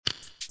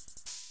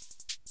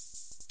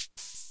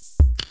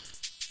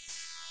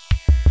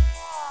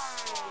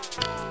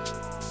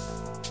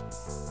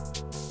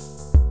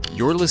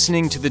You're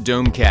listening to the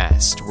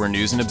Domecast, where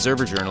News and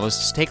Observer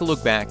journalists take a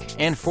look back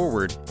and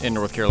forward in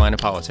North Carolina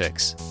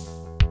politics.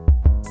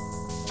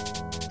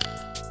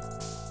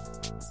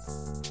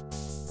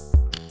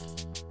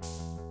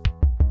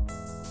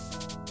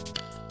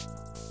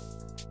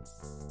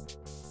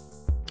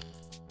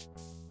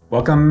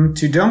 Welcome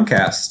to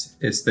Domecast.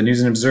 It's the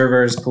News and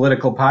Observer's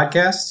political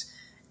podcast,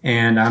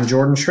 and I'm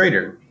Jordan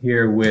Schrader,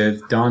 here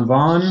with Dawn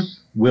Vaughn,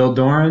 Will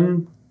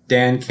Doran,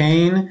 Dan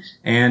Kane,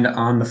 and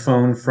on the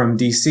phone from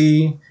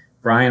D.C.,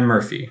 Brian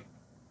Murphy.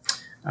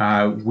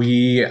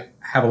 We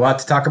have a lot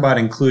to talk about,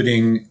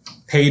 including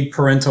paid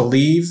parental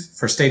leave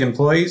for state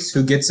employees,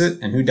 who gets it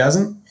and who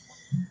doesn't,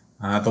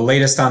 the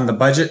latest on the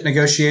budget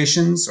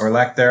negotiations, or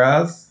lack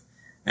thereof,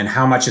 and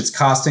how much it's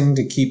costing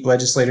to keep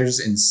legislators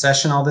in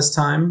session all this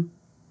time,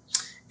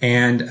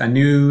 and a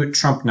new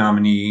Trump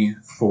nominee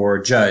for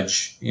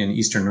judge in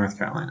Eastern North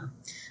Carolina.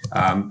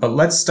 But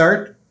let's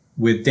start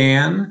with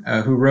Dan,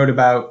 who wrote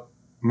about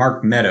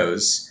Mark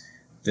Meadows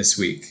this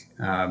week.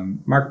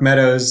 Mark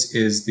Meadows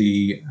is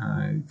the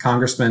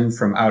congressman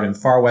from out in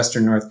far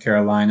western North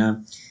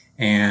Carolina,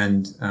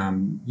 and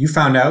you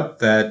found out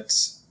that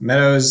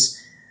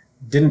Meadows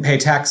didn't pay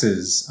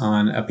taxes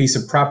on a piece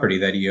of property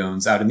that he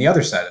owns out in the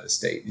other side of the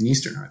state in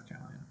Eastern North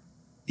Carolina.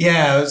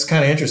 Yeah, it's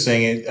kind of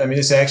interesting.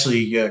 This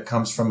actually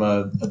comes from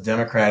a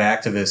Democrat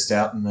activist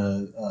out in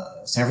the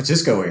San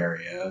Francisco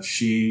area.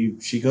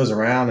 She goes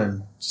around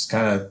and just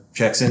kind of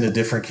checks into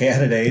different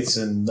candidates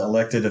and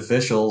elected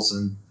officials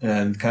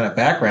and kind of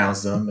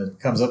backgrounds them and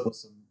comes up with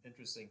some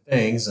interesting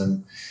things.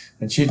 And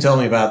she told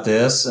me about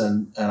this,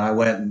 and I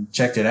went and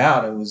checked it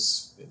out.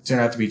 It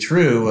turned out to be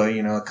true.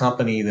 A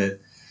company that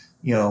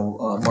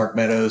Mark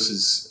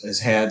Meadows has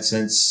had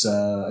since,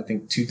 I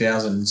think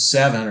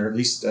 2007, or at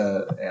least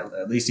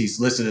he's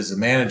listed as a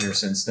manager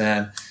since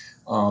then,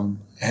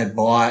 had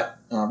bought,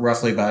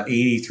 roughly about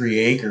 83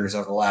 acres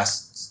over the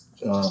last,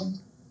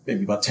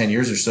 maybe about 10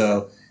 years or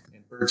so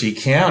in Bertie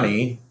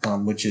County,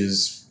 which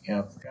is,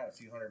 a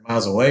few hundred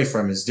miles away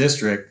from his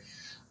district.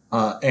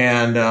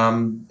 In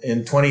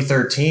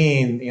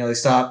 2013, they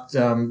stopped,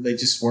 they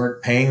just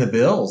weren't paying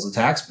the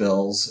tax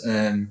bills.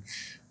 And,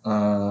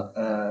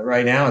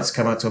 right now it's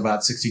come up to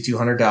about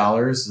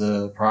 $6,200.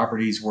 The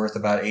property's worth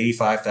about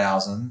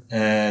 $85,000.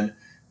 And,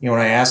 when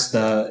I asked,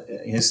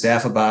 his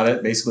staff about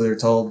it, basically they're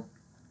told,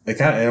 they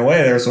kind of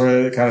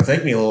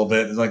thanked me a little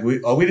bit. It's like, we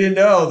didn't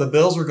know the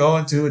bills were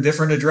going to a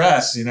different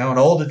address, an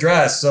old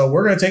address. So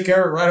we're going to take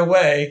care of it right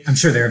away. I'm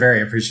sure they're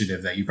very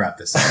appreciative that you brought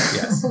this up.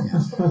 Yes.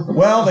 Yeah.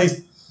 Well, they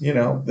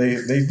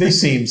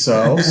seem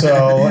so.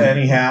 So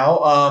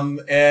anyhow,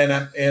 and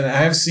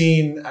I have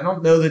seen, I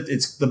don't know that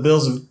the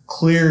bills have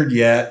cleared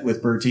yet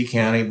with Bertie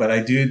County, but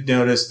I do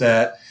notice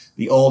that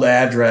the old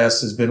address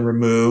has been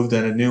removed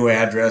and a new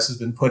address has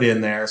been put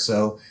in there.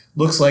 So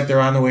looks like they're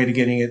on the way to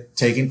getting it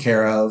taken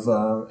care of.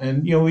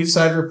 And we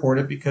decided to report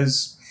it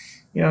because,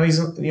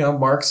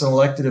 Mark's an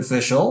elected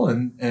official,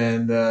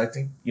 and I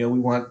think, we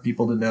want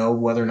people to know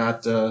whether or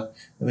not, they're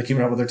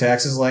keeping up with their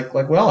taxes like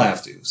we all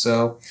have to.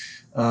 So,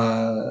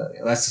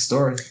 that's the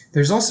story.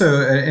 There's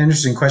also an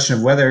interesting question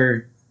of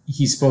whether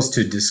he's supposed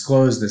to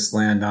disclose this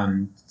land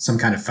on some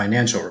kind of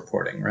financial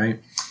reporting, right?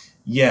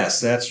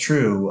 Yes, that's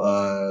true.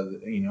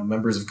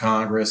 Members of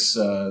Congress,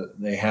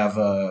 they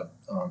have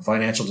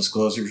financial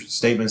disclosure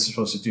statements they're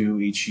supposed to do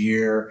each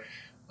year.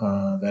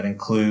 That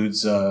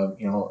includes,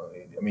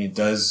 it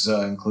does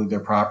include their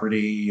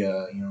property.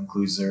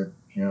 Includes their,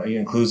 it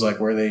includes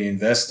like where they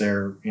invest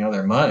their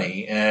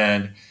money,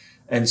 and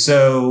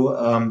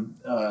so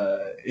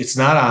it's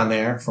not on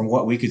there from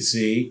what we could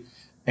see.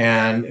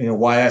 And,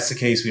 why that's the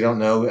case, we don't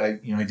know.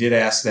 I did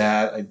ask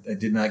that. I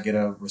did not get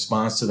a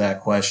response to that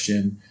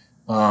question.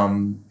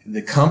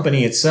 The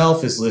company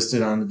itself is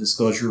listed on the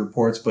disclosure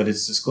reports, but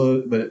it's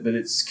disclosed, but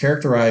it's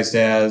characterized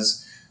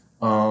as,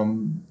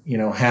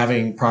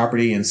 having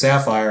property in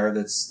Sapphire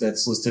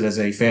that's listed as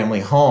a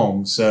family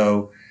home.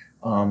 So,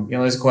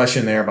 there's a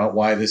question there about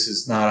why this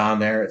is not on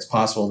there. It's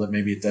possible that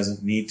maybe it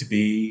doesn't need to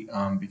be,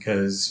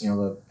 because,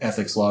 the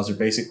ethics laws are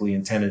basically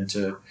intended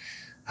to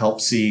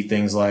help see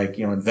things like,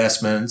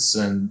 investments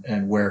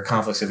and where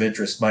conflicts of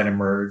interest might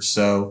emerge.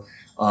 So,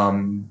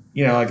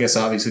 I guess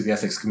obviously the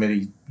ethics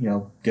committee,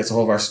 gets a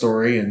hold of our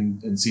story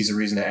and sees a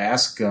reason to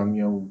ask,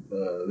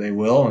 they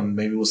will, and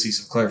maybe we'll see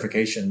some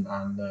clarification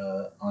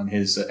on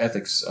his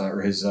ethics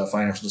or his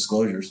financial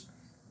disclosures.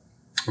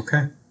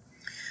 Okay.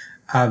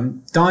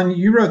 Dawn,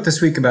 you wrote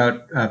this week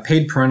about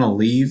paid parental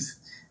leave,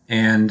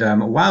 and a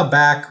while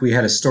back we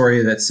had a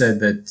story that said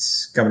that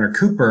Governor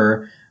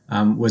Cooper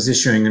was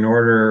issuing an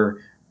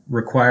order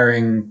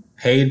requiring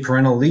paid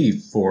parental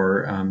leave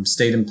for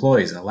state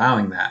employees and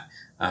allowing that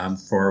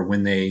for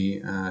when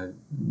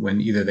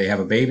either they have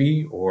a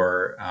baby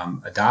or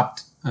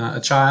adopt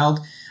a child,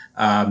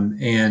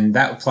 and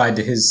that applied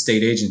to his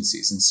state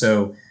agencies. And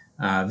so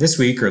this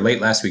week, or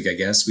late last week, I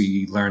guess,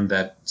 we learned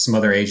that some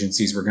other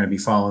agencies were going to be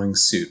following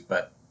suit,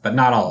 but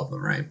not all of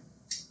them, right?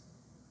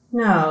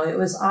 No, it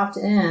was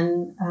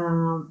opt-in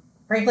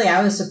frankly,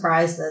 I was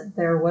surprised that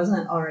there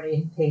wasn't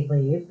already paid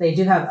leave. They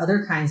do have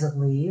other kinds of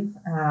leave,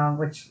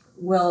 which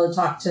we'll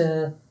talk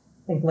to,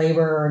 I think,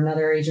 labor or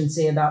another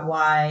agency about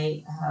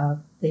why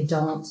they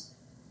don't.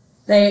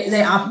 They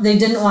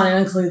didn't want to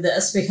include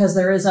this because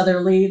there is other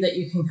leave that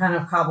you can kind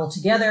of cobble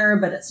together,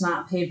 but it's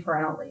not paid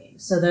parental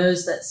leave. So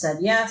those that said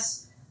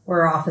yes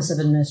were Office of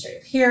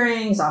Administrative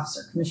Hearings,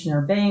 Office of Commissioner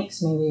of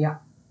Banks, maybe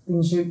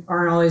things you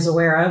aren't always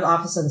aware of,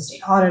 Office of the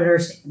State Auditor,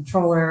 State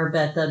Controller,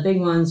 but the big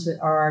ones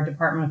are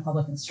Department of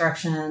Public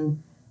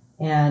Instruction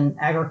and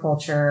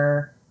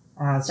Agriculture,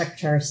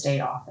 Secretary of State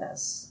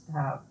Office.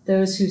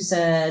 Those who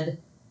said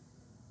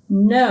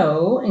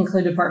no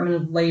include Department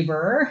of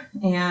Labor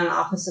and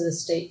Office of the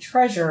State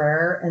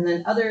Treasurer, and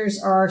then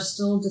others are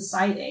still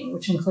deciding,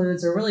 which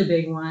includes a really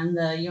big one,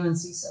 the UNC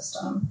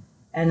system.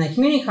 And the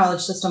Community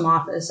College System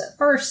Office at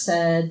first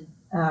said,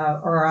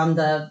 or on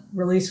the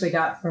release we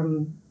got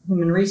from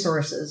Human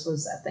Resources,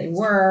 was that they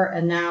were,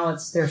 and now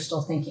they're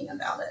still thinking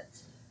about it.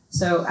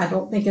 So I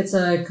don't think it's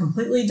a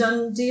completely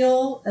done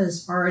deal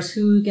as far as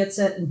who gets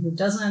it and who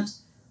doesn't.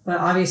 But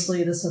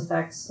obviously this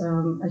affects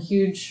a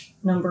huge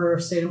number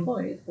of state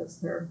employees because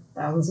there are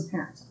thousands of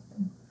parents out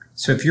there.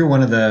 So if you're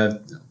one of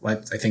the,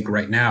 I think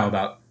right now,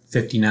 about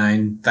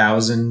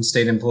 59,000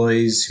 state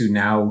employees who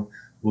now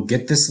will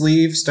get this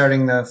leave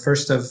starting the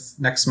 1st of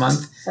next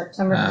month.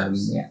 September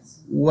 1st, yes.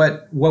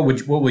 What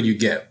would you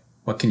get?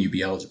 What can you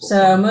be eligible for?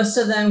 So most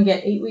of them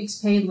get 8 weeks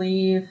paid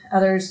leave.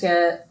 Others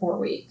get 4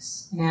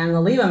 weeks. And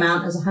the leave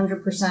amount is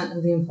 100%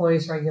 of the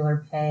employee's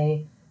regular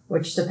pay,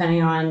 which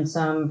depending on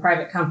some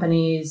private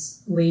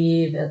companies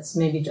leave, it's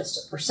maybe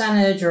just a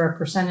percentage or a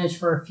percentage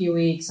for a few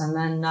weeks and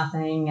then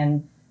nothing.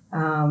 And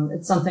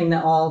it's something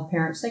that all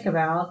parents think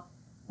about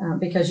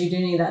because you do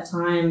need that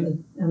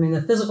time. I mean,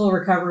 the physical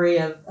recovery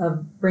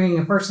of bringing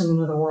a person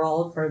into the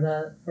world for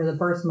the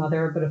birth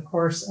mother, but of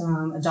course,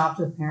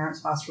 adoptive parents,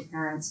 foster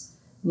parents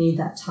need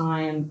that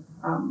time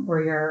where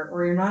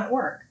you're not at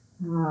work,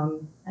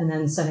 and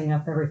then setting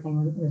up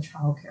everything with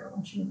childcare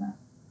once you do that.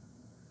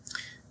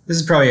 This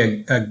is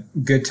probably a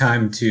good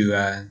time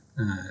to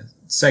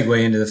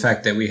segue into the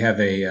fact that we have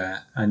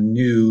a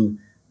new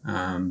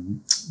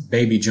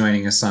baby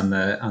joining us on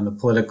the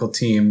political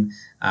team.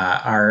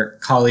 Our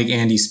colleague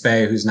Andy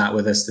Spey, who's not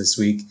with us this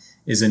week,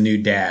 is a new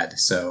dad.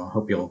 So I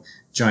hope you'll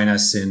join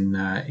us in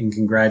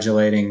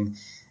congratulating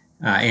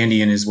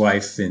Andy and his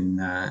wife in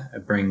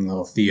bringing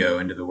little Theo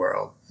into the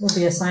world. We'll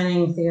be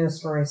assigning Theo's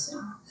story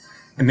soon.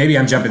 And maybe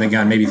I'm jumping the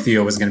gun. Maybe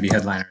Theo was going to be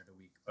headliner of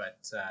the week, but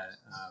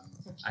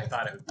I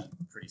thought it would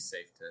be pretty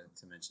safe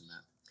to mention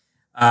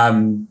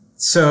that.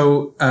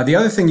 So the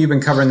other thing you've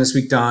been covering this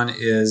week, Dawn,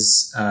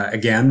 is,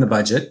 again, the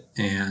budget.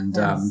 And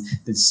Yes.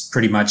 It's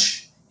pretty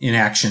much in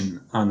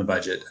action on the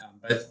budget.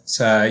 But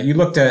you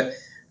looked at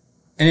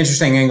an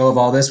interesting angle of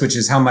all this, which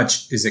is how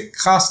much is it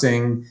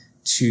costing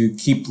to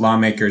keep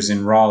lawmakers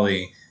in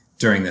Raleigh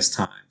during this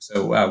time.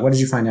 So what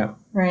did you find out?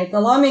 Right. The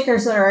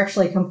lawmakers that are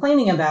actually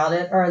complaining about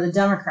it are the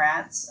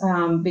Democrats,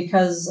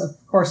 because,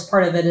 of course,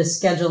 part of it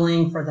is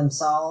scheduling for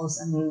themselves,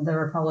 and the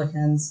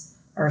Republicans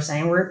are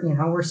saying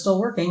we're still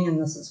working,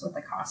 and this is what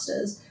the cost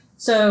is.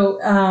 So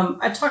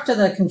I talked to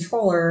the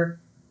controller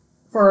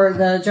for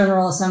the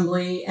General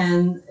Assembly,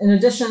 and in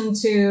addition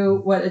to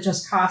what it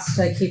just costs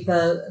to keep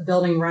the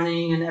building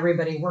running and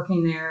everybody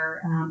working there,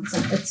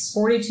 it's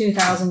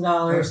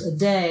 $42,000 a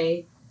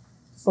day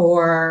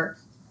for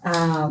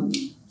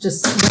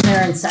just when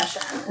they're in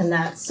session, and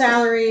that's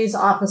salaries,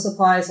 office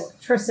supplies,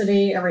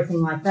 electricity,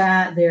 everything like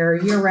that. They're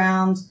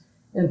year-round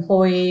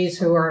employees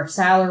who are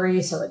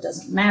salary, so it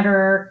doesn't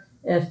matter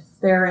if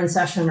they're in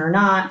session or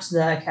not.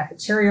 The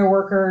cafeteria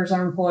workers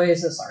are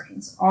employees, the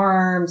sergeants at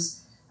arms.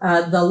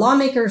 The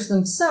lawmakers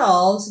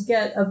themselves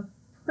get a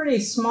pretty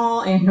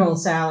small annual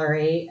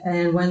salary,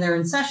 and when they're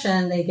in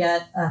session, they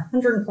get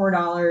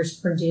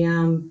 $104 per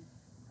diem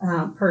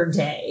per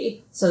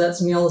day. So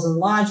that's meals and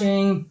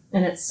lodging,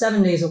 and it's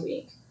 7 days a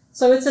week.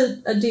 So it's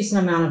a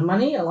decent amount of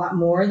money, a lot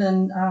more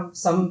than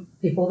some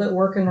people that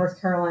work in North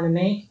Carolina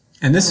make.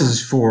 And this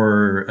is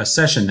for a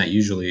session that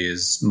usually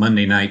is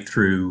Monday night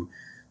through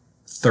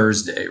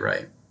Thursday,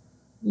 right?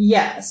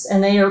 Yes,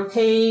 and they are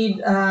paid,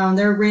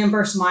 they're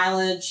reimbursed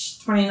mileage,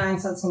 29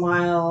 cents a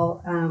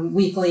mile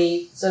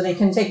weekly, so they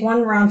can take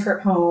one round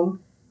trip home.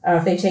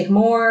 If they take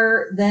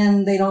more,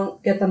 then they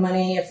don't get the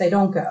money. If they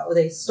don't go,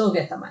 they still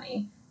get the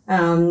money.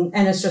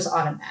 And it's just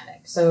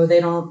automatic. So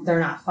they're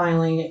not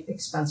filing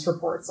expense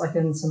reports like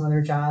in some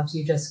other jobs.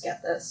 You just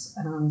get this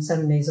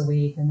 7 days a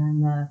week and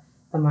then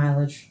the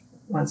mileage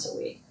once a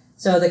week.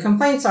 So the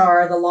complaints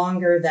are the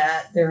longer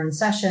that they're in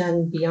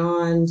session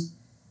beyond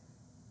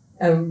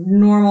a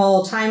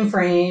normal time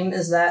frame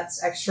is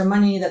that's extra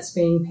money that's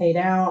being paid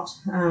out,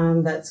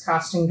 that's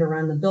costing to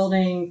run the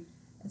building.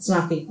 It's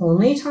not the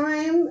only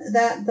time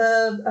that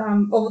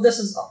this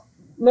is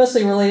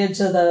mostly related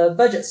to the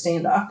budget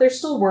standoff. They're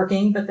still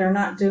working, but they're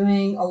not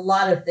doing a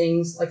lot of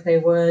things like they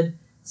would,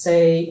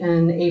 say,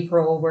 in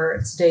April, where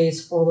it's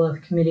days full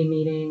of committee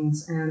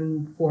meetings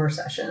and floor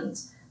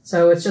sessions.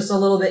 So it's just a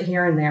little bit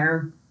here and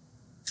there.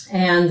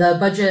 And the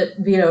budget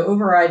veto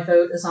override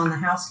vote is on the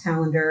House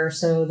calendar,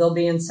 so they'll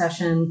be in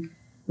session.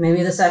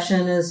 Maybe the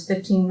session is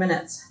 15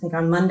 minutes. I think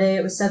on Monday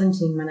it was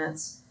 17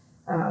 minutes.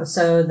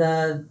 So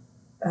the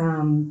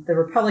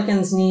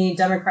Republicans need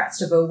Democrats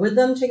to vote with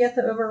them to get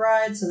the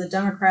override. So the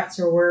Democrats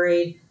are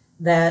worried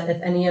that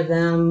if any of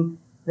them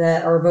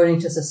that are voting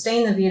to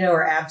sustain the veto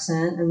are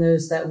absent, and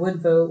those that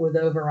would vote with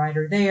the override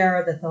are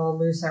there, that they'll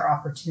lose their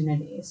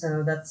opportunity.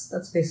 So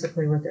that's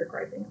basically what they're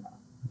griping about.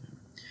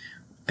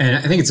 And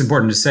I think it's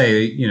important to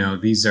say,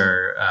 these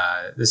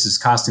are this is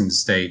costing the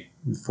state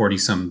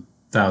 $40-some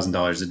thousand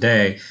a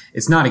day.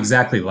 It's not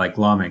exactly like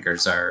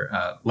lawmakers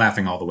are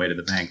laughing all the way to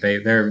the bank.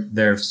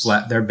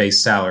 Their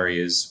base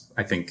salary is,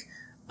 I think,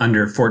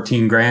 under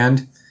 14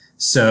 grand.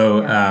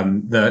 So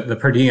the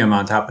per diem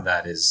on top of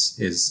that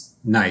is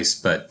nice,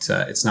 but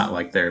it's not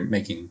like they're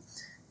making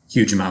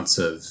huge amounts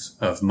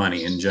of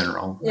money in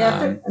general.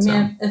 Yeah,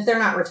 if they're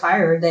not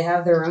retired, they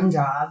have their own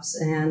jobs,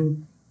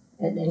 and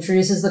it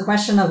introduces the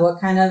question of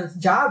what kind of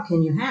job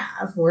can you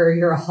have where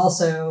you're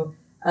also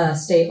a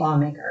state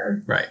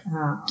lawmaker. Right.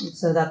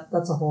 So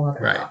that's a whole other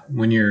topic.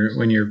 When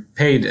you're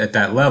paid at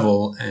that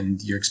level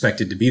and you're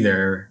expected to be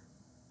there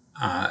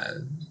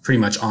pretty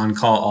much on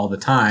call all the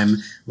time,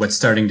 what's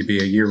starting to be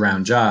a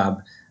year-round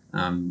job,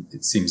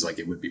 it seems like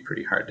it would be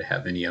pretty hard to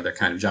have any other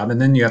kind of job. And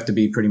then you have to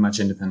be pretty much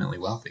independently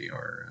wealthy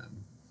or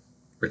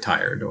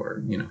retired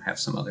or, have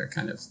some other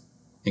kind of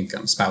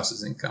income,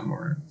 spouse's income,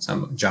 or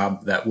some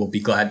job that will be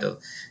glad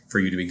for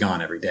you to be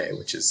gone every day,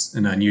 which is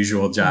an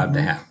unusual job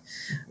to have.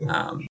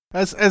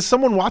 As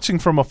someone watching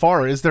from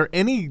afar, is there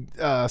any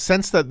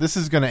sense that this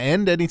is going to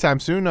end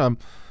anytime soon?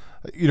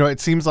 It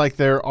seems like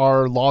there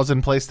are laws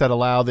in place that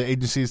allow the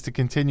agencies to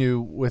continue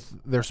with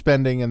their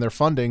spending and their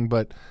funding,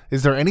 but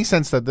is there any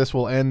sense that this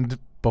will end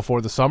before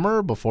the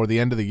summer, before the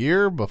end of the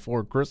year,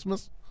 before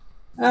Christmas?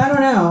 I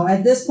don't know.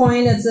 At this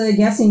point, it's a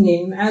guessing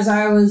game. As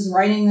I was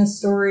writing this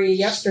story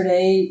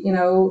yesterday,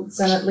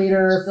 Senate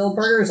Leader Phil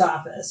Berger's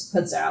office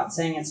puts out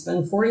saying it's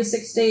been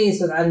 46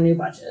 days without a new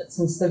budget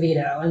since the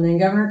veto. And then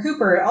Governor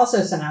Cooper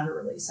also sent out a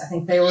release. I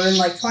think they were in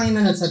like 20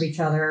 minutes of each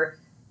other.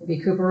 Maybe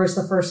Cooper was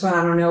the first one.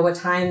 I don't know what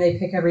time they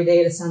pick every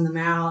day to send them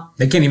out.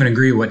 They can't even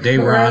agree what day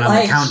we're on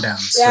the countdown.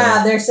 So.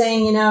 Yeah, they're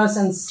saying,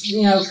 since,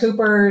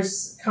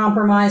 Cooper's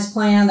compromise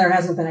plan, there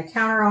hasn't been a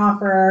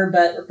counteroffer,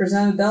 but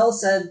Representative Bell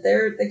said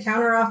the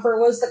counteroffer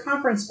was the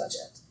conference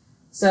budget.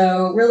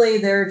 So really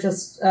they're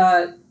just, it's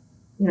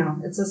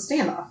a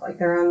standoff. Like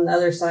they're on the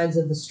other sides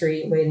of the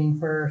street waiting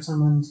for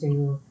someone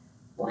to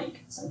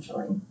blink,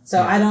 essentially.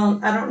 So yeah.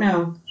 I don't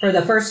know. For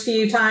the first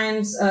few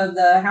times of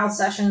the House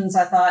sessions,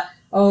 I thought,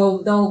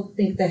 they'll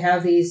think they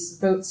have these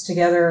votes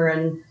together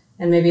and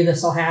maybe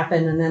this will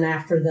happen. And then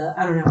after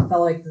it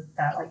felt like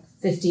that like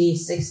 50,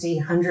 60,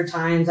 100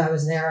 times I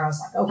was there, I was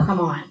like, oh,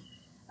 come on.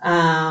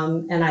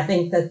 And I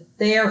think that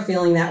they are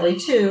feeling that way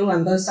too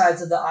on both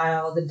sides of the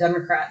aisle, the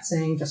Democrats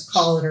saying just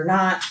call it or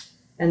not,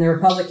 and the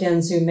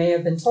Republicans who may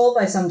have been told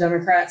by some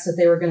Democrats that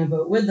they were going to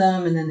vote with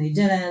them and then they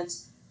didn't.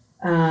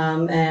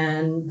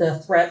 And the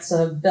threats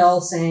of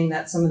Bell saying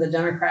that some of the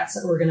Democrats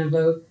that were going to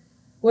vote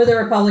with the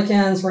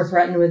Republicans were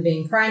threatened with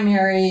being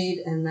primaried,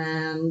 and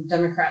then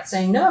Democrats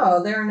saying,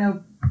 no, there are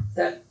no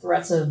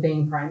threats of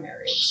being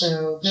primaried.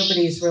 So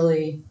nobody's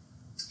really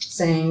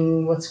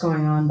saying what's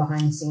going on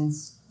behind the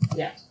scenes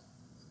yet.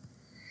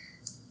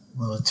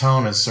 Well, the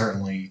tone has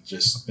certainly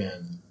just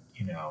been,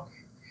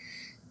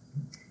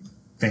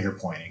 finger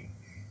pointing.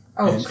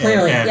 Oh,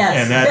 clearly, yes.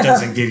 And that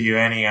doesn't give you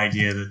any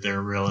idea that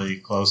they're really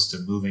close to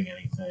moving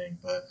anything.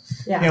 But,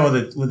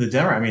 with the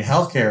Democrat,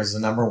 healthcare is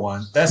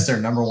that's their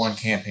number one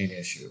campaign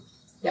issue.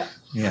 Yeah.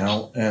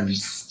 And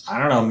I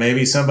don't know,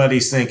 maybe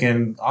somebody's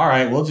thinking, all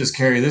right, we'll just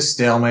carry this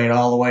stalemate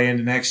all the way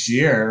into next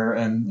year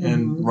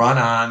and run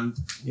on,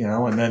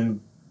 and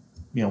then,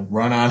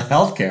 run on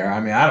healthcare.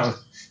 I don't,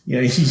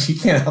 you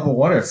can't help but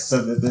wonder if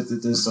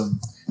there's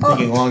some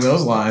thinking along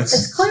those lines.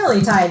 It's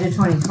clearly tied to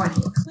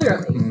 2020,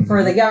 clearly,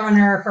 for the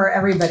governor, for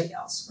everybody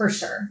else, for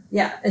sure.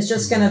 Yeah, it's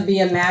just going to be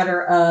a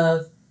matter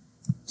of,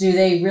 do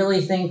they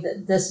really think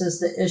that this is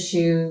the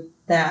issue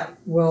that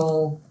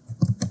will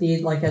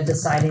be like a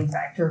deciding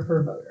factor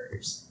for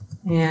voters?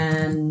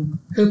 And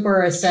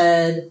Cooper has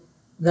said,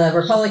 the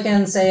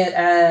Republicans say it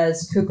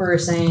as Cooper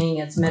is saying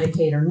it's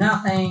Medicaid or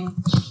nothing,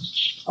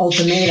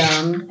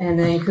 ultimatum. And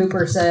then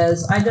Cooper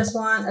says, I just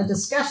want a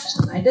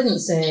discussion. I didn't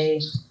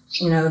say,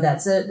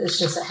 that's it. It's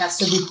just, it has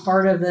to be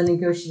part of the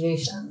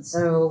negotiation.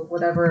 So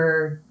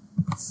whatever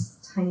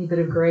tiny bit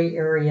of gray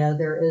area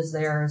there is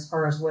there as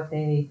far as what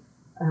they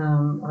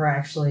are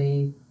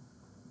actually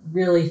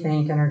really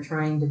think and are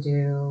trying to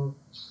do.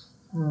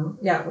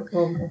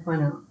 We'll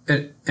find out.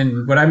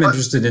 And what I'm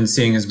interested in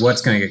seeing is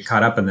what's going to get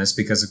caught up in this,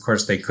 because, of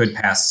course, they could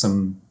pass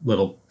some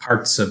little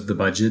parts of the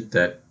budget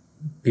that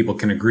people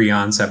can agree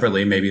on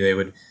separately. Maybe they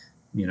would,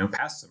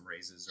 pass some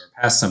raises or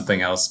pass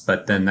something else,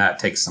 but then that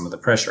takes some of the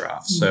pressure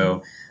off.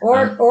 So,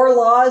 or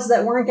laws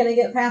that weren't going to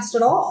get passed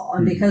at all,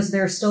 and because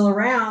they're still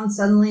around,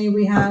 suddenly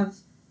we have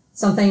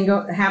something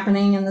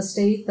happening in the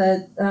state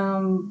that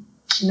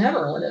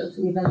never would have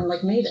even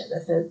made it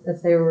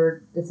if they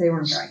weren't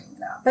dragging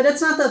it out. But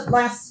it's not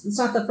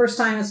the first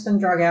time it's been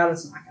drug out.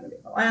 It's not going to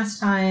be the last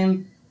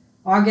time.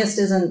 August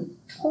isn't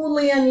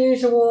totally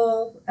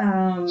unusual.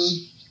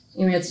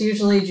 It's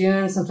usually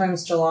June,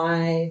 sometimes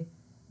July,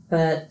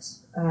 but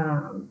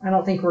I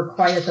don't think we're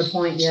quite at the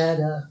point yet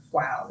of,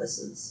 wow, this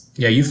is...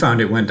 Yeah, you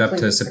found it went up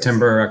to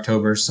September or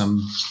October some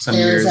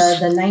years. There's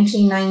the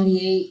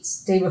 1998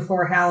 day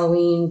before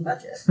Halloween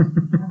budget,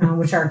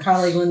 which our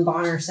colleague Lynn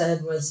Bonner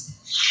said was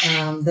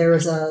there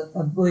was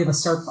I believe a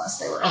surplus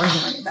they were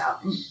arguing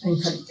about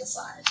and couldn't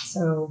decide.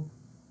 So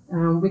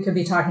we could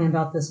be talking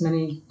about this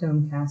many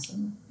Domecasts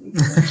in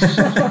the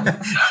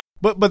future.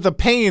 But the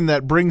pain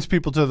that brings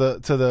people to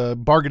the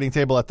bargaining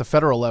table at the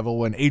federal level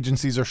when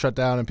agencies are shut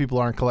down and people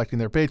aren't collecting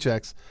their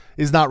paychecks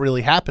is not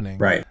really happening.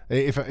 Right.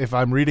 If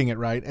I'm reading it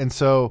right. And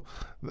so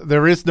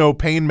there is no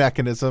pain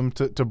mechanism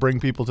to bring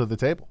people to the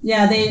table.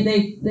 Yeah,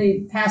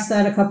 they passed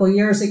that a couple of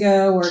years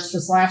ago where it's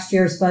just last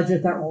year's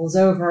budget that rolls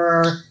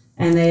over.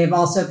 And they've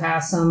also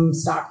passed some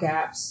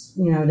stopgaps,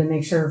 to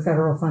make sure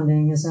federal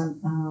funding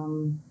isn't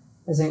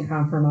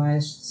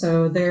compromised.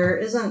 So there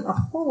isn't a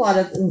whole lot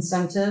of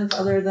incentive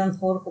other than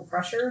political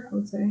pressure, I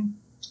would say.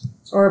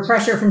 Or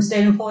pressure from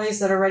state employees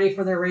that are ready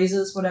for their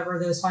raises, whatever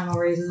those final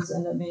raises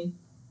end up being.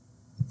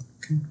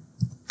 Okay.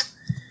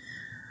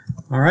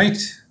 All right.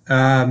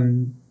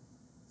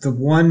 The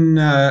one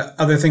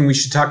other thing we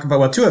should talk about,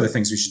 well, two other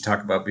things we should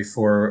talk about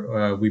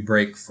before we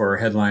break for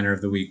Headliner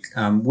of the Week.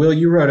 Will,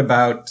 you wrote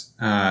about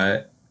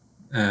an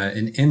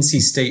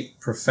NC State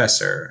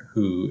professor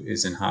who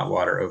is in hot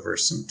water over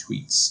some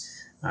tweets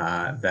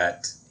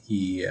that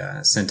he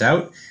sent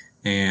out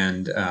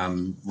and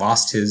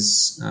lost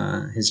his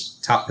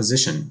top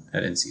position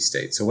at NC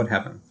State. So what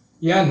happened?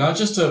 Yeah, not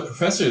just a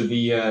professor,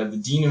 the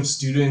Dean of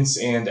Students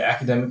and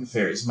Academic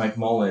Affairs, Mike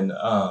Mullen,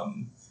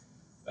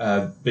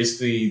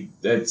 basically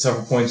at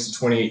several points in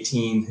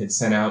 2018 had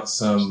sent out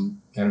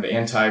some kind of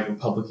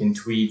anti-Republican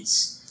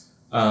tweets.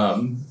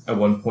 At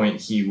one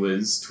point he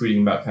was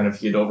tweeting about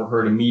he had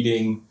overheard a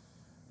meeting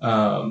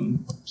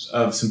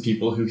of some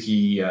people who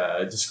he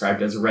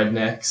described as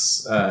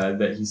rednecks,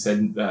 that he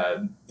said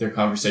their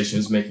conversation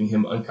was making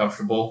him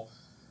uncomfortable.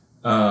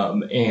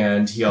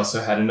 And he also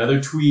had another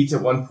tweet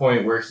at one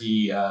point where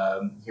he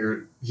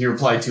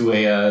replied to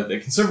a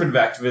conservative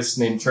activist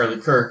named Charlie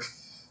Kirk,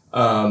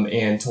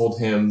 and told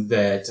him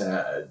that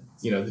the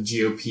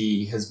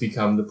GOP has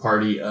become the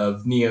party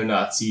of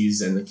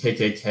neo-Nazis and the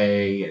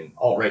KKK and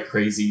alt-right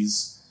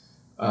crazies,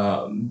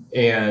 and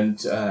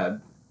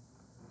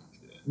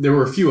there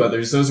were a few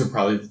others. Those are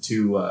probably the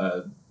two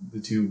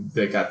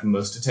that got the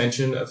most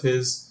attention of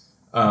his.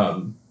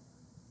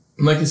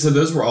 Like I said,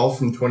 those were all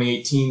from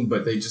 2018,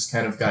 but they just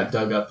kind of got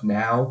dug up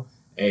now.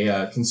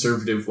 A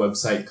conservative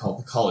website called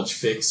The College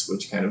Fix,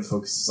 which kind of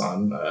focuses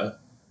on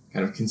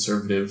kind of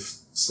conservative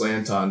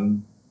slant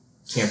on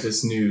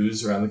campus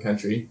news around the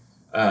country,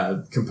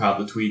 compiled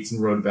the tweets and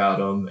wrote about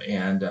them.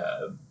 And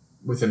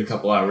within a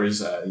couple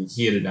hours,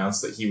 he had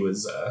announced that he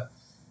was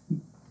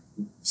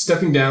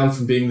stepping down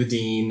from being the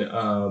dean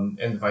and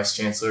the vice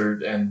chancellor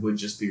and would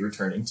just be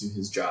returning to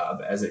his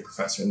job as a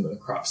professor in the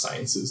crop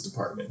sciences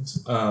department.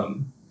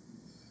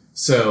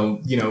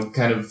 So,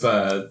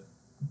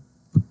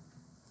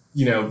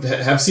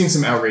 have seen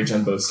some outrage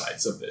on both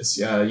sides of this.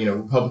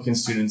 Republican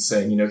students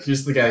saying,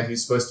 here's the guy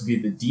who's supposed to be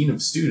the dean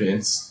of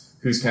students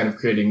who's kind of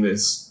creating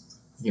this,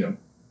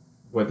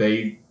 what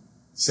they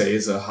say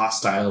is a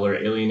hostile or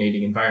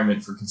alienating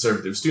environment for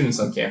conservative students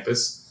on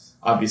campus.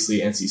 Obviously,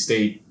 NC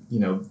State,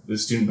 the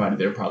student body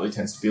there probably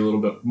tends to be a little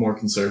bit more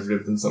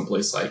conservative than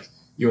someplace like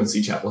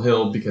UNC Chapel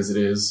Hill because it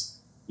is,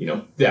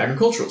 the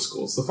agricultural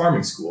school, it's the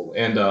farming school.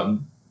 And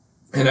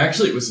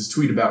actually it was his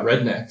tweet about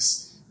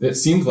rednecks that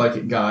seemed like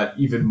it got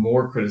even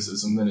more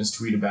criticism than his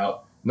tweet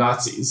about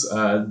Nazis.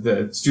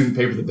 The student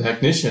paper, The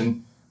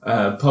Technician,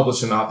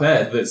 published an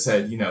op-ed that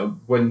said,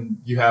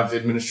 when you have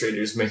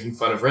administrators making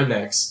fun of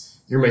rednecks,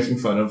 you're making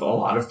fun of a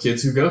lot of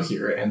kids who go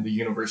here and the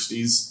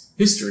university's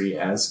history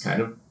as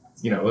kind of,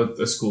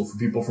 a school for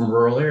people from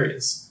rural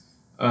areas.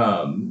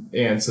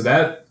 And so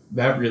that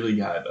really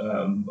got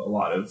a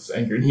lot of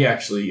anger. And he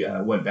actually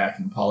went back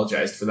and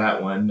apologized for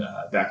that one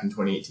back in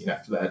 2018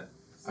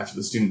 after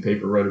the student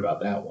paper wrote about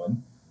that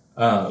one.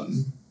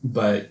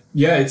 But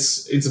yeah,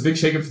 it's a big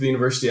shakeup for the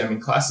university. I mean,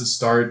 classes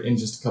start in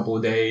just a couple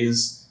of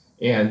days.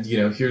 And,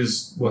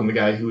 here's the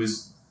guy who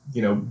is,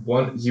 he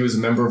was a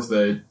member of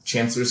the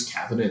chancellor's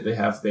cabinet they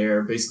have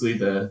there. Basically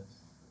the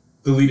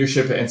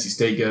leadership at NC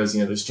State goes,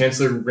 there's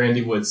Chancellor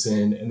Randy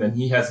Woodson, and then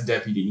he has a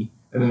deputy,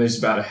 and then there's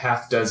about a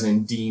half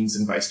dozen deans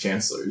and vice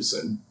chancellors.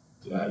 And,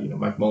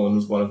 Mike Mullen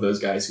was one of those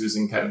guys who's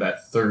in kind of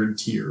that third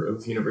tier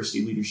of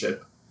university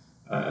leadership,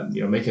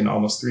 making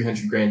almost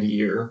 $300,000 a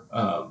year.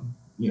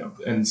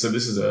 And so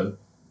this is a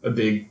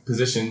big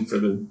position for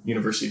the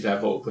university to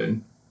have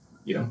open,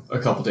 a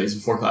couple days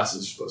before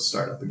classes are supposed to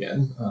start up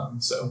again.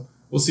 So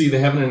we'll see. They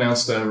haven't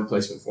announced a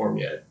replacement for him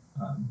yet,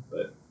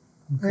 but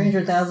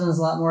 300,000 is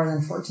a lot more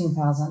than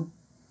 14,000.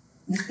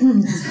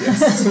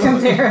 to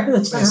compare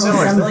the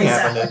General Assembly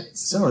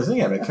Similar thing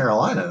happened in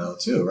Carolina, though,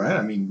 too, right?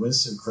 I mean,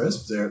 Winston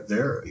Crisp,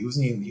 he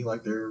wasn't even, he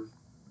liked their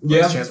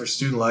Vice Chancellor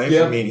Student Life.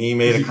 Yeah. I mean, he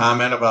made a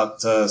comment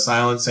about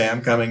Silent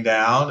Sam coming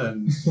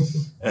down,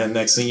 and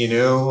next thing you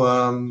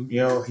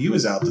knew, he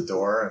was out the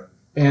door.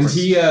 And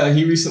he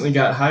recently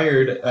got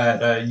hired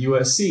at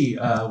USC,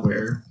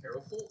 where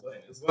Carol Folt went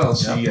as well.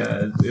 She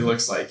it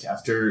looks like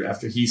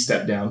after he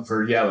stepped down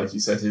for like you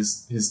said,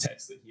 his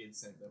texts that he had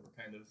sent that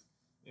were kind of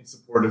in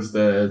support of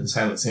the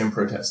Silent Sam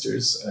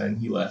protesters, and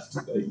he left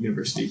the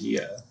university.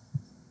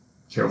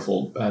 Carol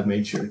Folt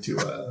made sure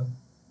to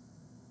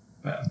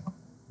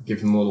give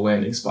him a little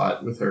landing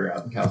spot with her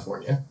out in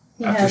California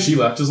after she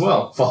left as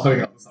well, following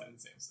all the Silent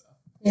Sam stuff.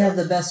 He had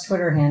the best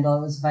Twitter handle.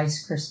 It was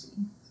Vice Crispy.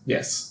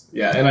 Yes.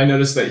 Yeah, and I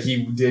noticed that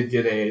he did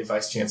get a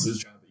vice chancellor's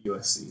job at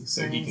USC,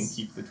 so he can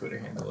keep the Twitter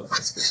handle of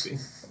Vice Crispy.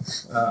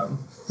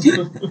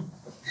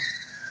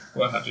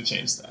 We'll have to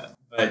change that.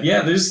 But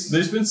yeah,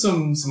 there's been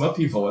some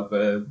upheaval at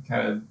the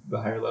kind of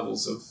the higher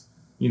levels of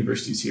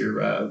universities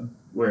here,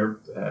 where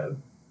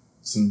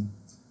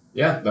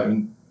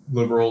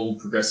liberal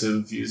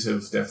progressive views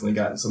have definitely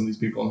gotten some of these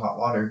people in hot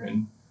water,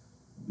 and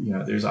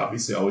there's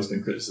obviously always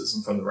been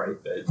criticism from the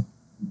right that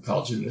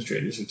college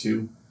administrators are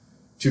too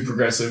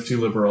progressive, too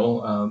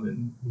liberal,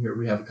 and here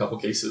we have a couple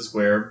cases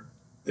where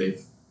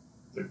they've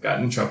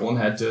gotten in trouble and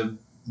had to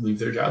leave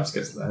their jobs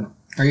because of that.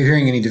 Are you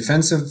hearing any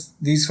defense of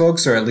these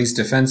folks, or at least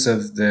defense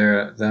of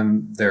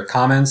their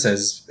comments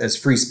as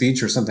free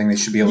speech or something they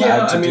should be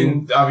allowed to do? Yeah, I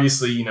mean,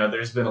 obviously,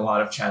 there's been a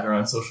lot of chatter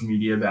on social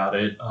media about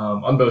it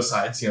on both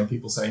sides.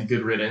 People saying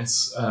good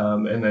riddance,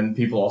 and then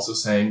people also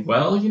saying,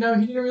 well, he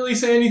didn't really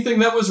say anything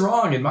that was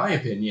wrong, in my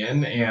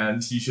opinion,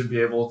 and he should be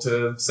able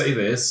to say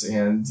this,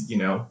 and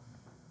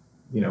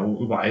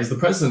why is the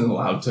president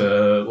allowed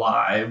to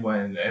lie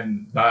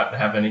and not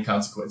have any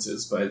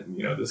consequences? But,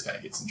 this guy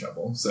gets in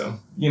trouble. So,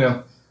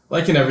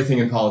 like in everything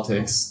in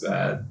politics,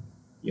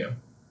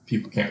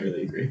 people can't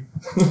really agree.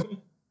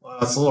 Well,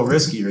 it's a little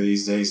riskier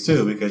these days,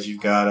 too, because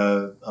you've got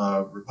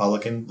a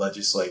Republican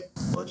legislature,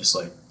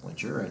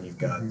 and you've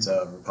got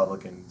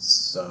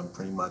Republicans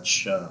pretty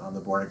much on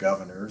the board of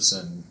governors.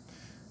 And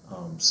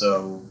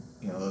so,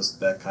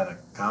 that kind of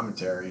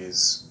commentary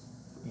is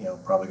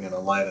probably going to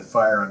light a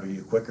fire under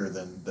you quicker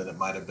than it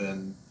might have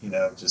been,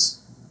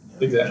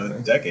 exactly. A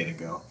decade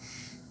ago.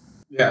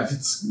 Yeah, if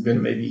it's going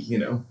to maybe,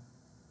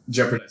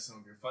 jeopardize some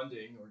of your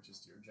funding or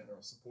just your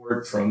general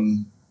support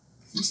from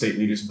state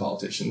leaders and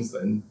politicians,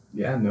 then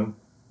a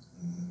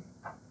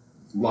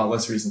lot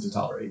less reason to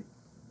tolerate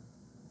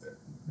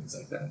things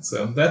like that.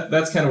 So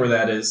that's kind of where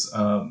that is.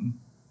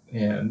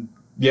 And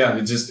yeah,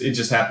 it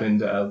just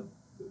happened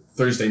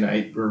Thursday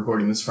night. We're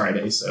recording this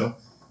Friday, so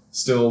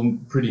still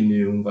pretty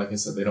new. Like I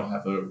said, they don't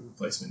have a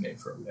replacement name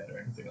for him yet or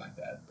anything like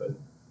that. But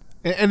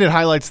and it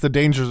highlights the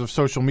dangers of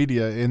social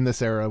media in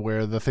this era,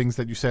 where the things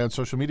that you say on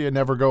social media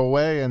never go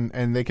away,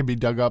 and they can be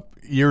dug up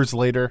years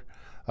later.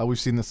 We've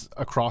seen this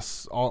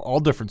across all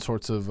different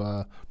sorts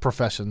of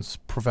professions,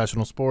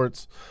 professional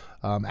sports,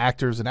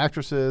 actors and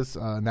actresses,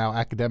 now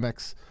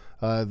academics.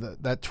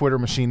 That Twitter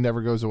machine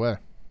never goes away.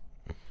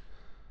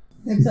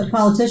 Except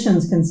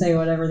politicians can say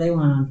whatever they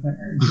want on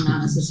Twitter,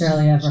 not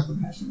necessarily other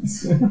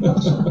professions.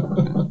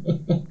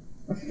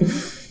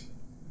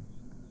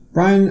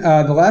 Brian,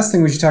 the last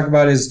thing we should talk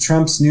about is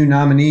Trump's new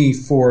nominee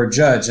for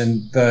judge,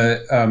 and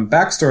the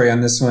backstory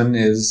on this one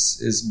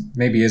is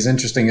maybe as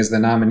interesting as the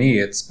nominee.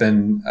 It's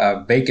been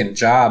a vacant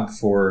job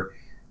for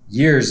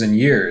years and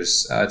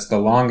years. It's the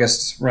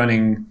longest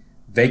running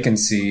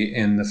vacancy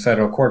in the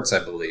federal courts,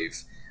 I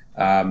believe.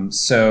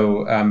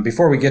 So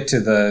before we get to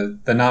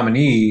the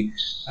nominee,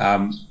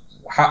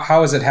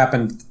 how has it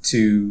happened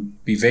to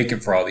be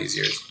vacant for all these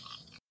years?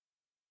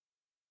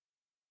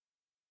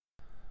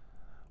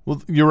 Well,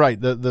 you're right.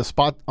 The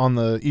spot on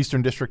the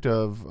Eastern District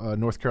of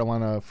North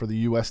Carolina for the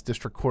U.S.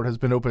 District Court has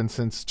been open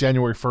since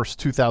January 1st,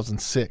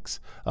 2006.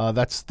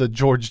 That's the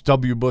George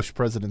W. Bush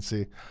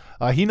presidency.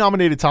 He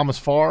nominated Thomas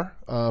Farr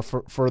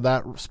for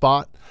that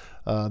spot,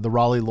 the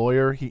Raleigh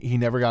lawyer. He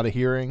never got a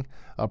hearing.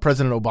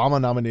 President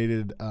Obama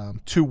nominated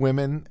 2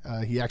 women.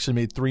 He actually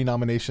made 3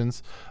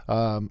 nominations,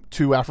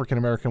 2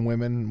 African-American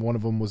women. One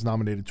of them was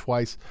nominated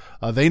twice.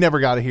 They never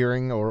got a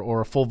hearing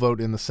or a full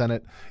vote in the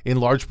Senate, in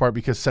large part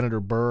because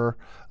Senator Burr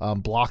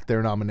blocked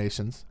their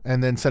nominations.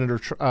 And then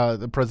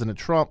President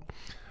Trump,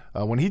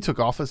 when he took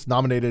office,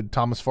 nominated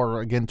Thomas Farr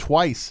again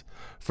twice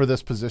for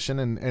this position,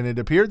 and it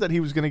appeared that he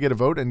was going to get a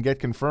vote and get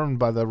confirmed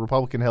by the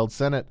Republican-held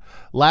Senate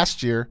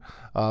last year.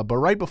 But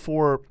right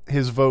before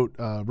his vote,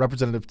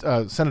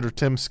 Senator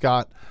Tim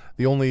Scott,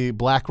 the only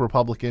black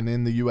Republican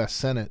in the U.S.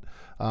 Senate,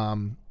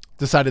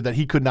 decided that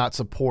he could not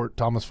support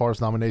Thomas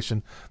Farr's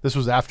nomination. This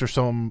was after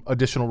some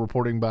additional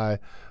reporting by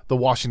the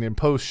Washington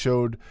Post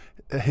showed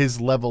his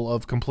level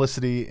of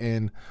complicity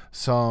in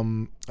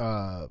some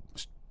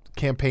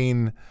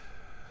campaign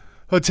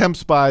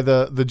attempts by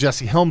the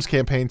Jesse Helms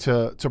campaign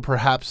to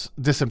perhaps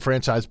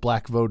disenfranchise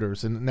black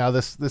voters. And now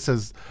this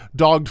has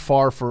dogged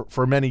Farr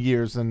for many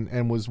years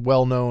and was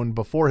well known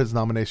before his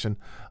nomination.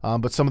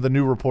 But some of the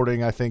new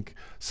reporting, I think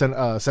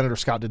Senator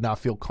Scott did not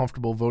feel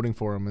comfortable voting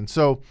for him. And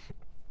so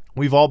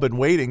we've all been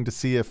waiting to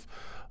see if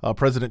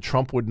President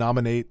Trump would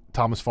nominate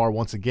Thomas Farr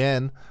once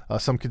again.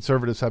 Some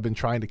conservatives have been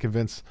trying to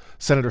convince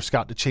Senator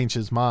Scott to change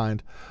his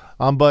mind.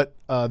 But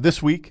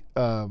this week,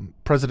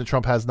 President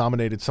Trump has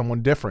nominated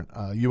someone different.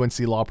 UNC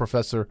law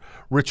professor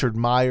Richard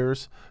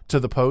Myers to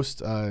the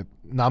post,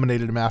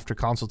 nominated him after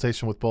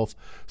consultation with both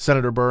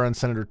Senator Burr and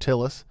Senator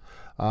Tillis.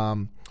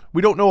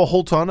 We don't know a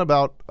whole ton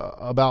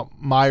about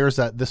Myers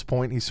at this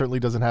point. He certainly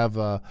doesn't have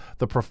the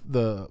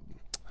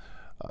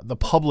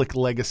public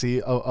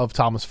legacy of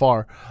Thomas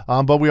Farr,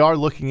 but we are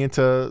looking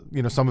into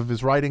some of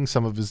his writings,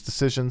 some of his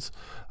decisions,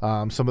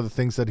 some of the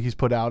things that he's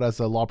put out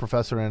as a law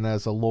professor and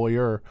as a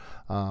lawyer.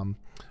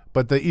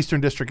 But the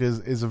Eastern District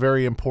is a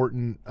very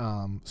important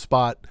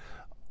spot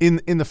in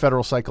the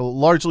federal cycle,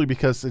 largely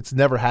because it's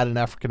never had an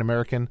African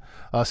American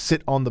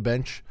sit on the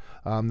bench.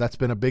 That's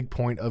been a big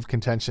point of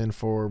contention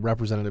for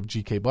Representative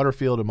G.K.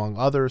 Butterfield, among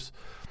others.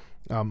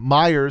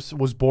 Myers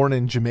was born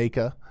in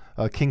Jamaica.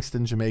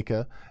 Kingston,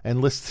 Jamaica,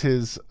 and lists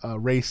his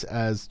race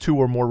as 2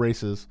 or more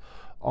races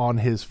on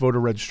his voter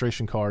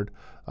registration card.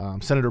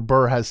 Senator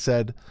Burr has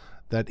said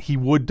that he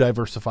would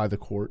diversify the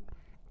court.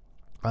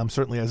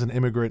 Certainly as an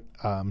immigrant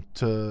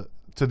to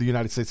the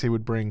United States, he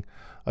would bring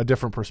a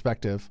different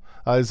perspective.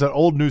 He's an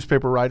old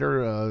newspaper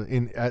writer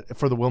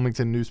for the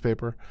Wilmington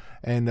newspaper,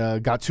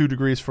 and got 2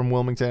 degrees from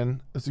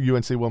Wilmington,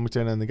 UNC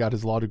Wilmington, and they got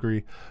his law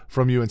degree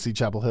from UNC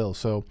Chapel Hill.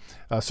 So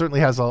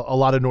certainly has a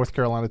lot of North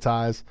Carolina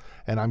ties,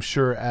 and I'm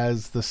sure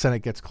as the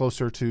Senate gets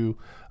closer to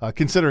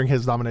considering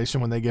his nomination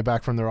when they get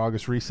back from their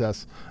August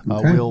recess,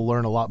 we'll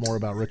learn a lot more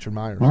about Richard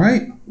Myers. All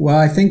right. Well,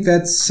 I think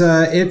that's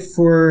it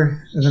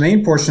for the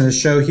main portion of the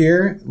show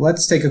here.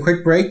 Let's take a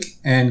quick break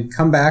and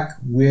come back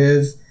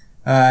with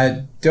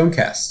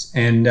Domecast.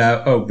 And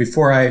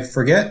before I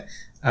forget,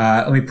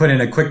 let me put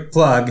in a quick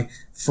plug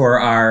for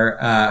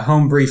our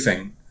home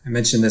briefing. I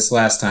mentioned this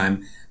last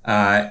time.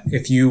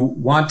 If you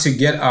want to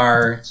get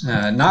our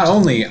not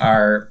only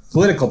our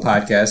political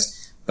podcast,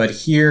 but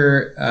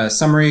hear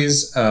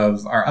summaries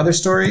of our other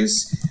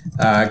stories,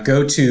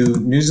 go to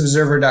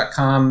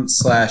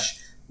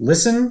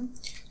newsobserver.com/listen,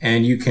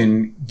 and you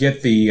can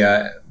get the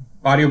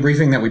audio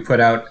briefing that we put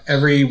out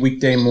every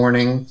weekday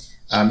morning.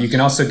 You can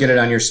also get it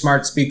on your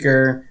smart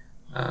speaker,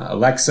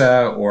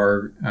 Alexa,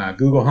 or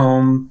Google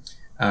Home,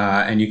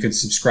 and you can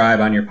subscribe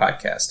on your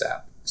podcast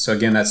app. So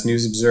again, that's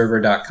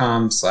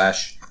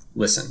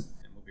newsobserver.com/listen. And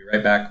we'll be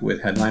right back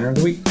with Headliner of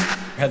the Week.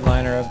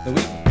 Headliner of the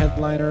Week.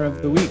 Headliner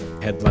of the Week.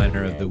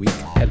 Headliner of the Week.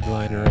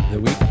 Headliner of the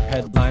Week.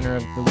 Headliner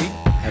of the Week.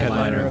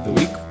 Headliner of the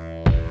Week.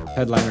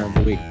 Headliner of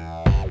the Week.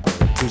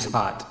 Who's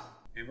hot?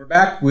 And we're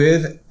back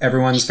with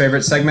everyone's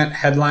favorite segment,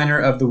 Headliner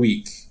of the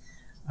Week.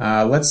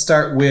 Let's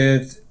start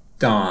with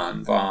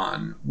Dawn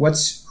Vaughn.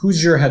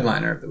 Who's your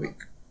headliner of the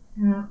week?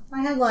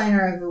 My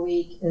headliner of the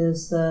week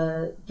is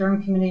the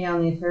Durham Committee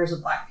on the Affairs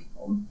of Black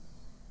People,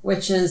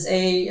 which is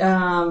I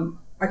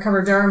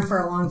covered Durham for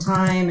a long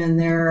time, and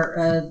they're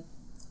a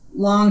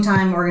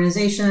long-time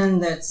organization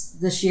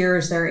this year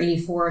is their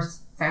 84th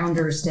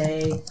Founders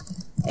Day,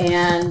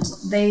 and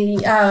they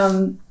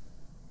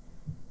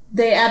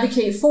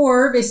advocate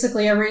for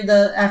basically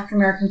the African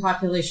American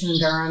population in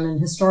Durham, and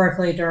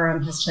historically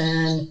Durham has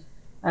been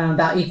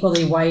about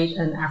equally white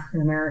and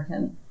African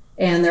American.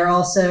 And they're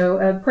also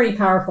a pretty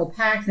powerful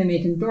PAC. They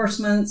make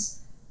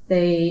endorsements.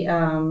 They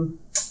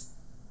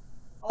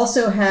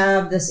also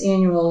have this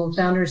annual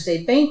Founders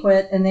Day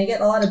banquet, and they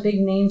get a lot of big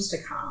names to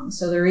come.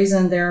 So the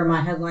reason they're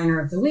my headliner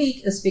of the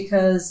week is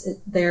because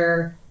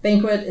their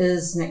banquet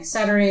is next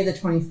Saturday, the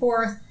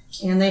 24th,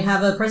 and they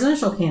have a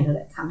presidential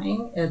candidate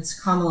coming. It's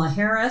Kamala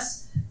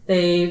Harris.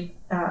 They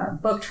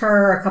booked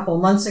her a couple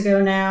months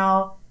ago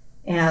now.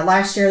 And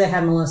last year they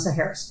had Melissa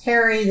Harris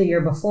Perry. The year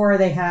before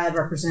they had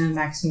Representative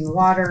Maxine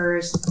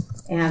Waters.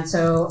 And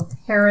so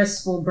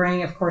Harris will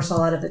bring, of course, a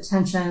lot of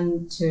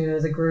attention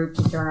to the group,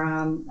 to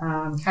Durham.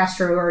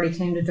 Castro already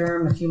came to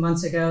Durham a few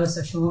months ago,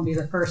 so she won't be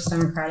the first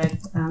Democratic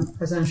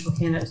presidential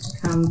candidate to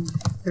come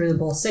through the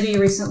Bull City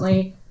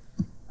recently.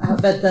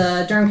 But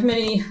the Durham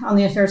Committee on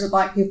the Affairs of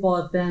Black People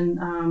have been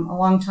a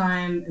long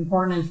time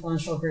important,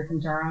 influential group in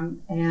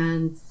Durham.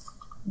 And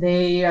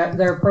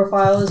their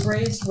profile is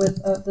raised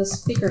with the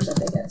speakers that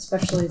they get,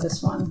 especially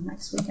this one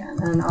next weekend.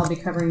 And I'll be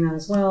covering that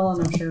as well,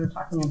 and I'm sure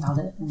talking about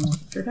it in the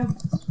future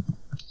Domecast.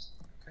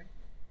 Okay.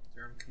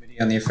 Durham Committee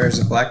on the Affairs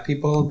of Black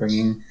People,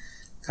 bringing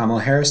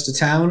Kamala Harris to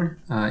town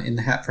in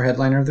the hat for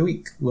Headliner of the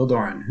Week. Will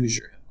Doran, who's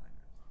your headliner?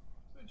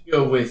 I'm going to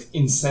go with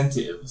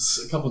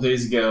incentives. A couple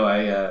days ago,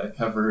 I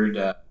covered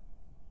an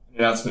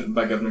announcement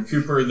by Governor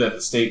Cooper that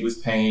the state was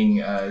paying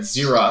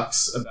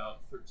Xerox about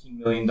 $13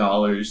 million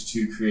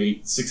to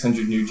create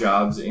 600 new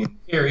jobs in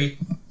Cary.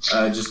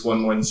 Just one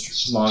more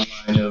long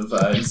line of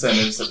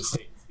incentives that the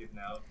state has given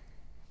out.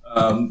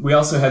 We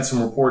also had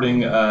some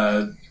reporting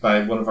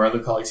by one of our other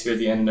colleagues here at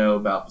the NNO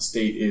about the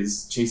state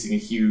is chasing a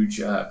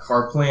huge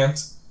car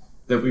plant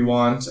that we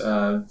want.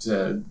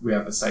 We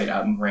have a site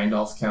out in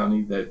Randolph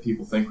County that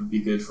people think would be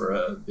good for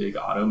a big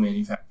auto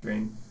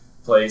manufacturing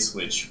place,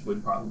 which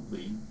would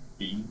probably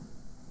be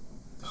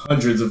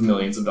hundreds of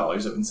millions of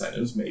dollars of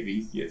incentives,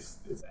 maybe, if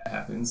that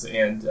happens.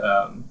 And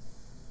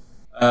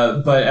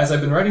but as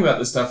I've been writing about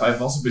this stuff,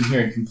 I've also been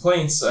hearing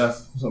complaints from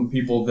some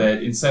people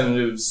that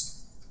incentives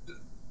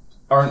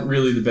aren't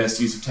really the best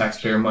use of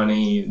taxpayer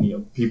money.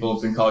 And, people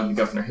have been calling the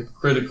governor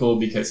hypocritical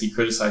because he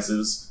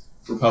criticizes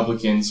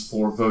Republicans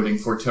for voting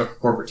for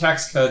corporate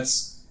tax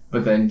cuts,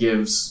 but then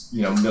gives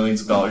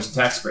millions of dollars in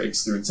tax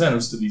breaks through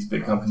incentives to these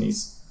big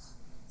companies.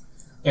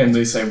 And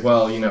they say,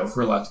 well, if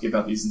we're allowed to give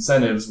out these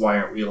incentives, why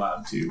aren't we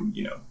allowed to,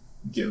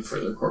 give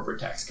further corporate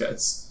tax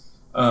cuts?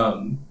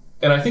 And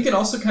I think it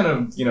also kind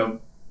of,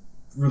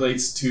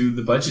 relates to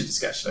the budget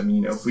discussion. I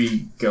mean, if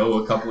we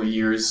go a couple of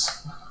years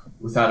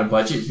without a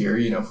budget here,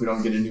 if we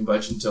don't get a new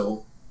budget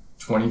until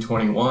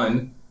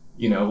 2021,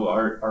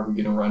 are we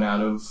going to run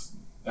out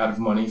of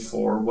money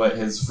for what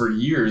has for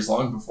years,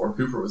 long before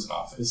Cooper was in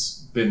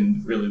office,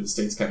 been really the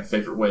state's kind of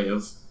favorite way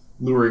of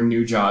luring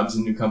new jobs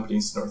and new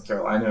companies to North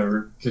Carolina,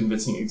 or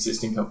convincing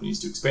existing companies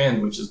to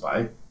expand, which is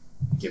by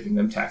giving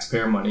them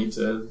taxpayer money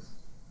to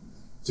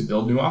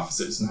build new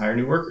offices and hire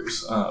new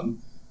workers.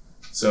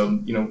 So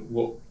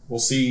we'll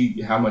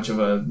see how much of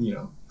a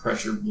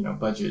pressure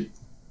budget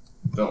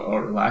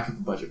or lack of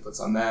a budget puts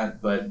on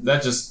that. But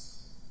that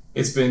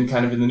it's been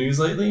kind of in the news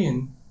lately,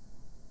 and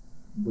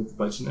with the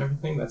budget and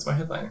everything, that's my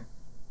headliner.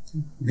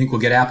 You think we'll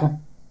get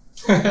Apple?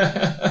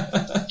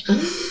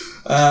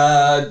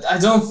 I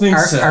don't think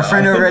so. Our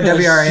friend over at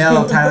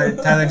WRAL,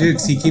 Tyler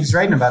Dukes, he keeps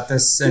writing about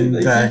this, and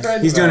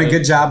he's doing a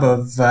good job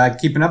of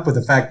keeping up with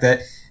the fact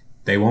that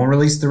they won't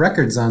release the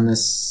records on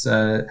this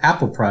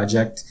Apple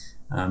project.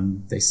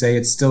 They say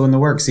it's still in the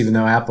works, even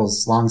though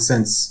Apple's long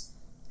since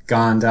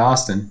gone to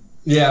Austin.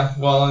 Yeah,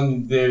 well,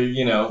 and there,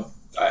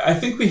 I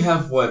think we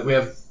have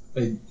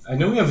I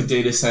know we have a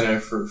data center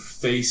for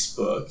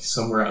Facebook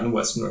somewhere out in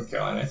Western North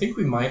Carolina. I think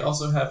we might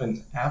also have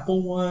an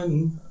Apple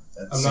one.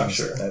 I'm not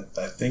sure.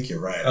 I think you're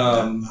right.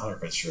 I'm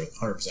not 100% sure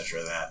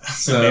of that.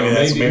 So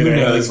maybe who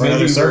knows? For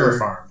another server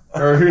farm.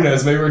 Or who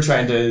knows? Maybe we're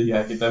trying to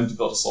get them to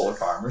build a solar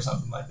farm or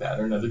something like that,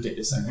 or another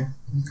data center.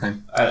 Okay.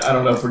 I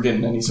don't know if we're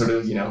getting any sort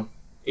of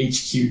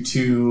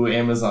HQ2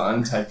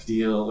 Amazon type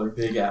deal or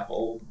big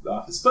Apple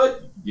office,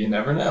 but you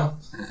never know.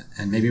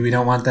 And maybe we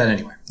don't want that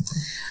anyway.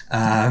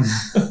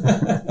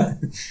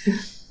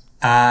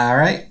 All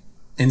right.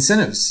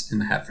 Incentives in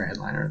the hat for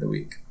headliner of the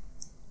week.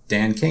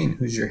 Dan Kane,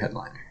 who's your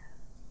headliner?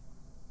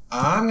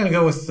 I'm going to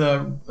go with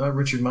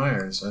Richard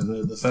Myers,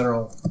 the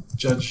federal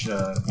judge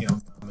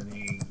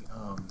nominee,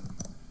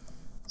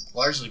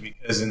 largely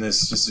because in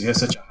this you have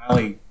such a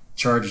highly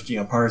charged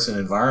partisan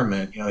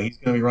environment. He's going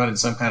to be running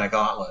some kind of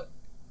gauntlet,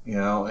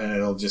 and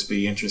it'll just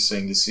be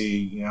interesting to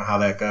see how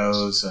that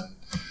goes. And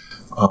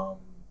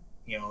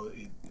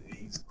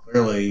he's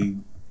clearly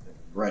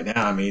right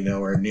now. I mean,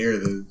 nowhere near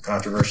the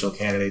controversial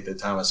candidate that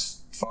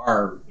Thomas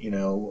Farr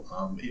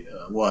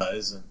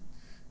was,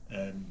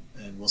 and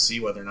we'll see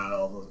whether or not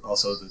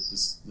also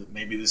that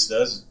maybe this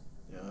does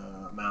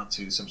amount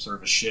to some sort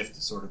of a shift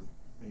to sort of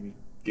maybe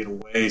get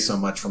away so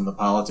much from the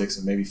politics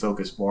and maybe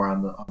focus more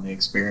on the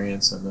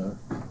experience and the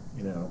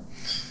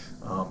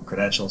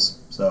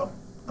credentials. So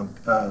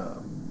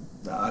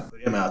I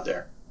put him out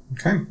there.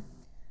 Okay.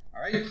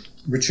 All right.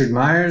 Richard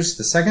Myers,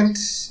 the second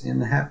in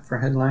the hat for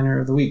headliner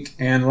of the week.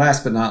 And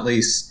last but not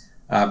least,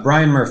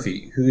 Brian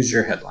Murphy, who's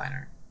your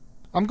headliner?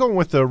 I'm going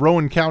with the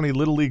Rowan County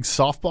Little League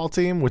softball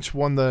team, which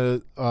won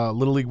the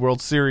Little League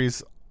World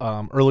Series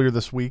earlier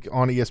this week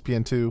on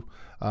ESPN2.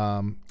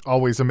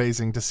 Always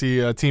amazing to see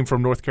a team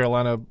from North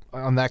Carolina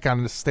on that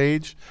kind of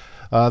stage.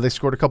 They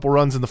scored a couple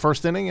runs in the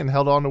first inning and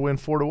held on to win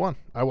 4-1.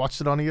 I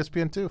watched it on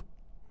ESPN2.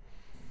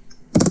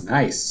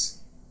 Nice.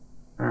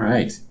 All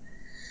right.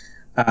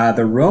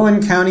 The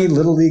Rowan County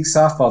Little League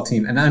softball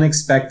team, an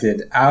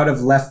unexpected, out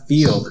of left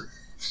field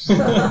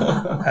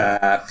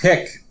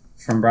pick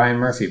from Brian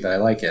Murphy, but I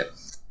like it.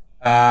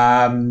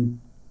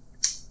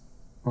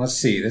 Let's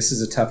see. This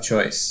is a tough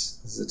choice.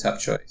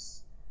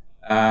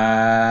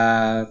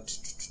 I'm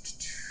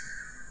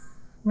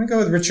going to go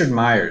with Richard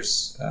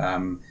Myers.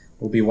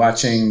 We'll be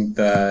watching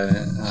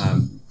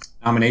the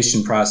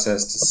nomination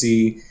process to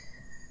see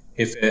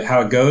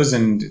how it goes,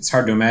 and it's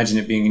hard to imagine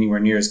it being anywhere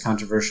near as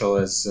controversial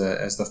as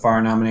the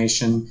Farr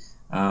nomination.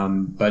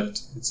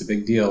 But it's a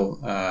big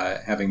deal,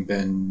 having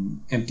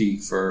been empty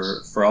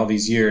for all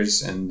these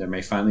years, and there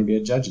may finally be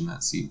a judge in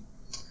that seat.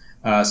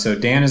 So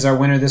Dan is our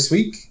winner this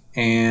week,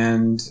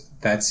 and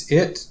that's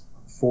it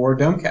for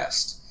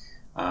Domecast.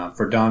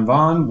 For Don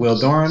Vaughn, Will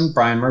Doran,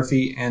 Brian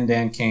Murphy, and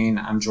Dan Kane,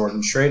 I'm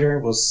Jordan Schrader.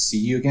 We'll see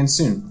you again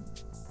soon.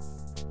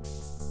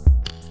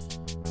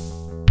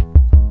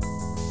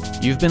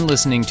 You've been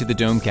listening to the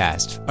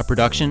Domecast, a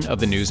production of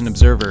the News and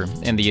Observer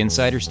and the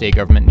Insider State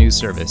Government News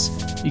Service.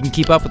 You can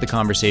keep up with the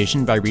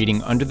conversation by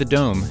reading Under the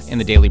Dome in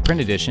the daily print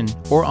edition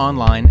or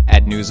online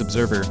at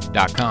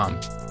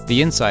newsobserver.com.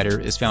 The Insider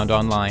is found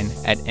online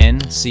at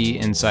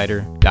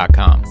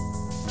ncinsider.com.